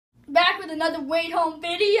back with another Wade Home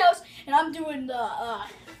videos, and I'm doing the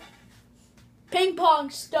ping pong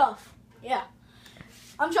stuff. Yeah,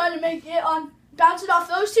 I'm trying to make it on, bounce it off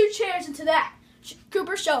those two chairs into that.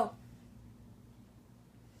 Cooper, show 'em.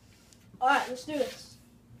 All right, let's do this.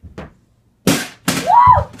 Woo!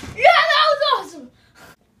 Yeah, that was awesome.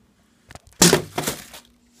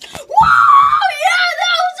 Whoa! Yeah,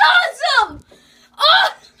 that was awesome. Oh,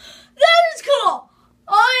 that is cool.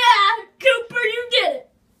 Oh yeah, Cooper, you did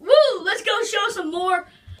it. Woo! Let's go show some more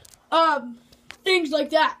things like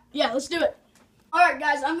that. Yeah, let's do it. All right,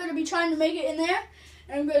 guys, I'm gonna be trying to make it in there,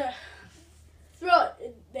 and I'm gonna throw it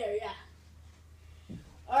in there. Yeah.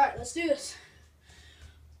 All right, let's do this.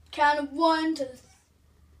 Count of 1 to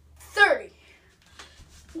 30.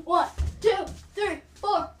 1, 2, 3,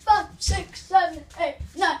 4, 5, 6, 7, 8,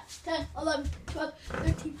 9, 10, 11, 12,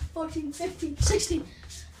 13, 14, 15, 16,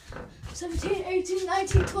 17, 18,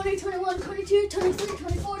 19, 20, 21, 22, 23,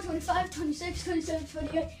 24, 25, 26, 27,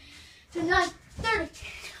 28, 29, 30.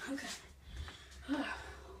 Okay.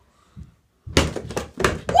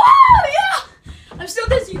 Whoa! Yeah! I'm still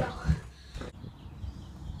dizzy though.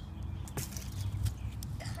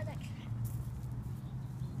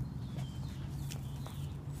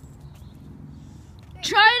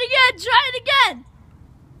 Try it again, try it again.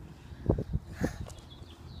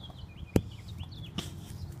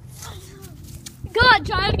 Go on,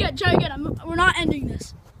 try it again, try it again. We're not ending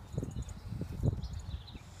this.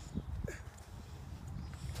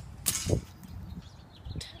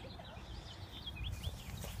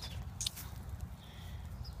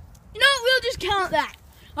 You know what, we'll just count that.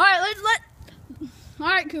 All right, all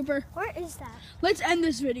right, Cooper. Where is that? Let's end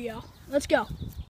this video. Let's go.